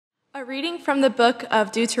A reading from the book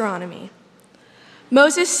of Deuteronomy.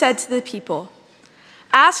 Moses said to the people,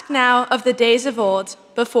 "Ask now of the days of old,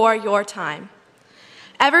 before your time,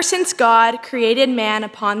 ever since God created man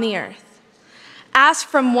upon the earth. Ask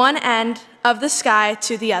from one end of the sky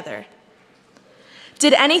to the other.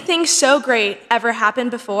 Did anything so great ever happen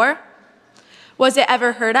before? Was it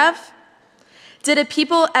ever heard of? Did a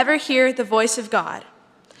people ever hear the voice of God,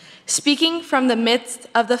 speaking from the midst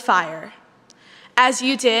of the fire, as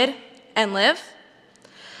you did and live?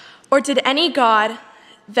 Or did any God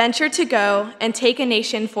venture to go and take a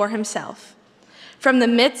nation for himself from the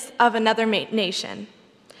midst of another nation,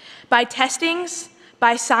 by testings,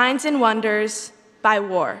 by signs and wonders, by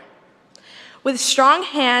war, with strong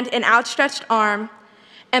hand and outstretched arm,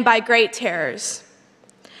 and by great terrors,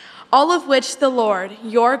 all of which the Lord,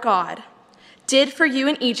 your God, did for you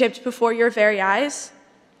in Egypt before your very eyes?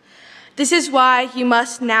 This is why you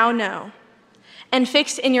must now know and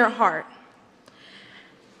fix in your heart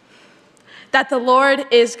that the Lord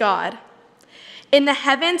is God, in the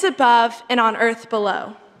heavens above and on earth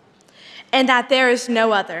below, and that there is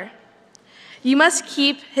no other. You must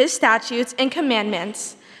keep his statutes and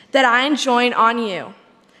commandments that I enjoin on you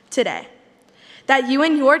today, that you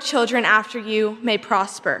and your children after you may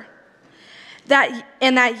prosper,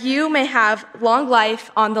 and that you may have long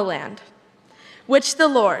life on the land, which the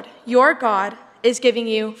Lord, your God, is giving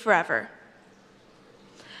you forever."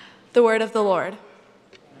 The word of the Lord.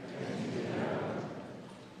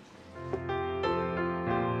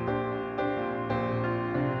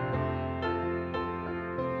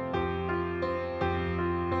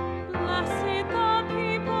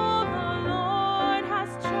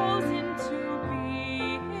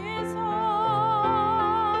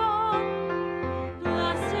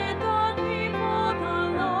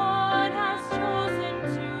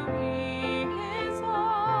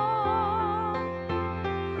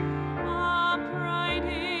 Praise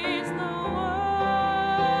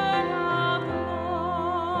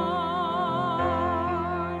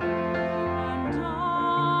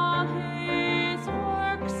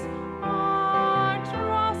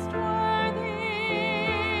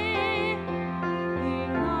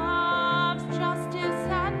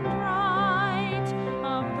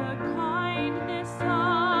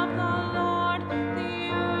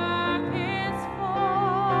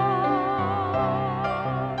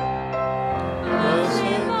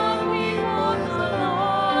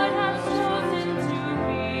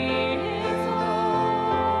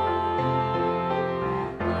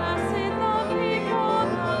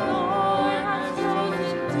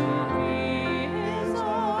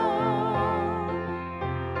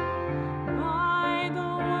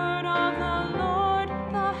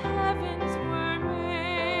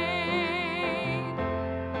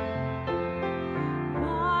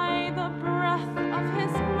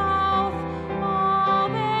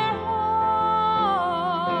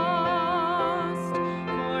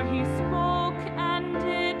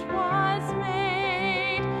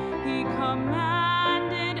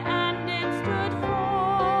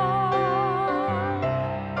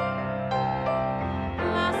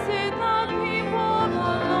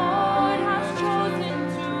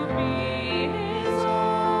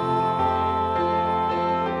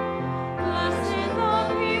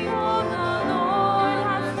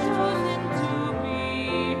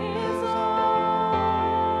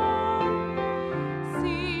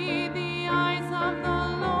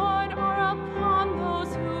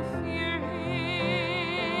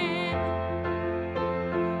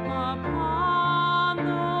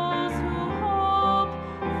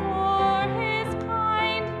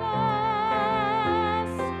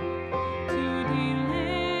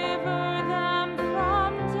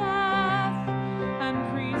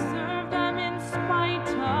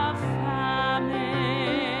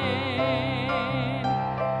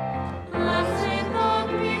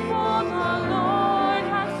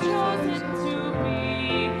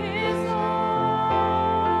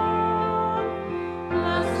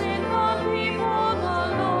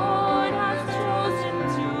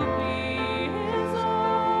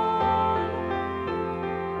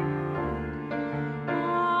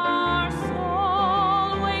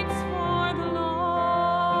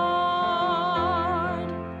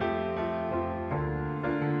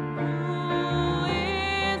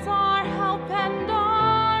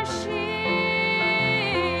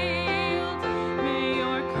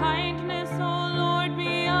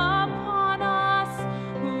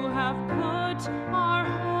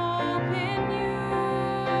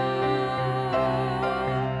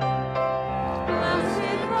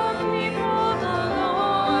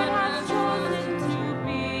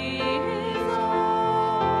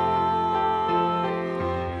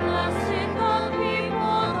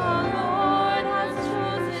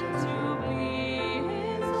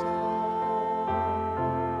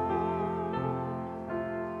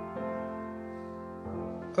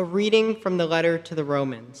A reading from the letter to the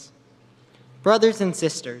Romans. Brothers and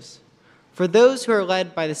sisters, for those who are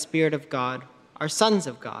led by the Spirit of God are sons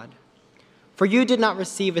of God. For you did not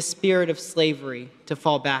receive a spirit of slavery to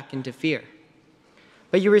fall back into fear,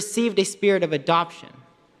 but you received a spirit of adoption,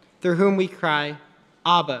 through whom we cry,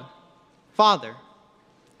 Abba, Father.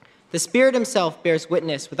 The Spirit himself bears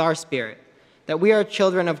witness with our spirit that we are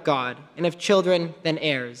children of God, and if children, then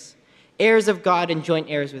heirs, heirs of God and joint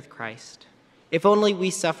heirs with Christ, if only we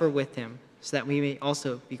suffer with him, so that we may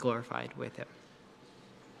also be glorified with him.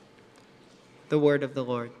 The word of the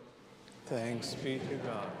Lord. Thanks be to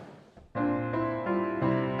God.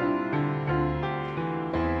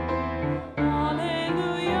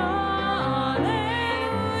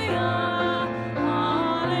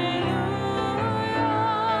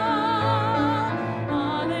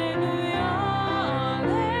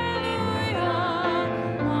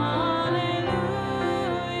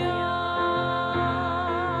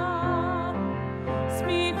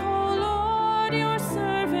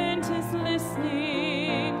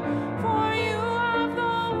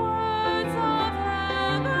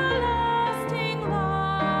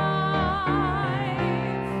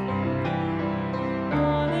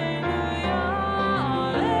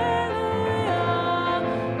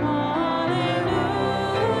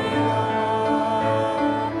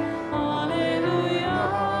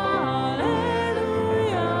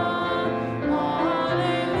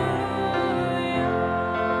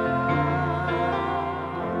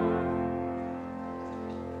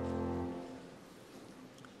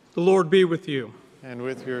 The Lord be with you. And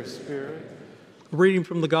with your spirit. A reading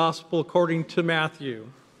from the Gospel according to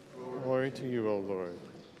Matthew. Glory to you, O Lord.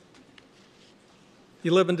 The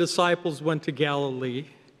 11 disciples went to Galilee,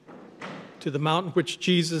 to the mountain which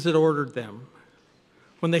Jesus had ordered them.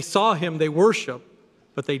 When they saw him, they worshiped,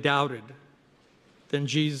 but they doubted. Then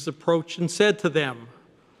Jesus approached and said to them,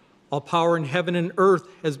 "All power in heaven and earth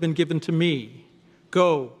has been given to me.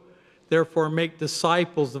 Go, therefore, make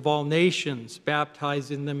disciples of all nations,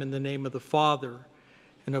 baptizing them in the name of the Father,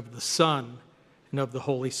 and of the Son, and of the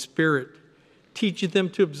Holy Spirit, teaching them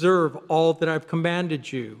to observe all that I've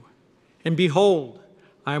commanded you. And behold,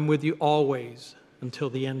 I am with you always until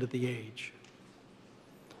the end of the age."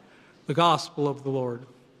 The Gospel of the Lord.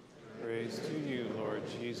 Praise to you, Lord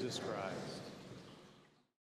Jesus Christ.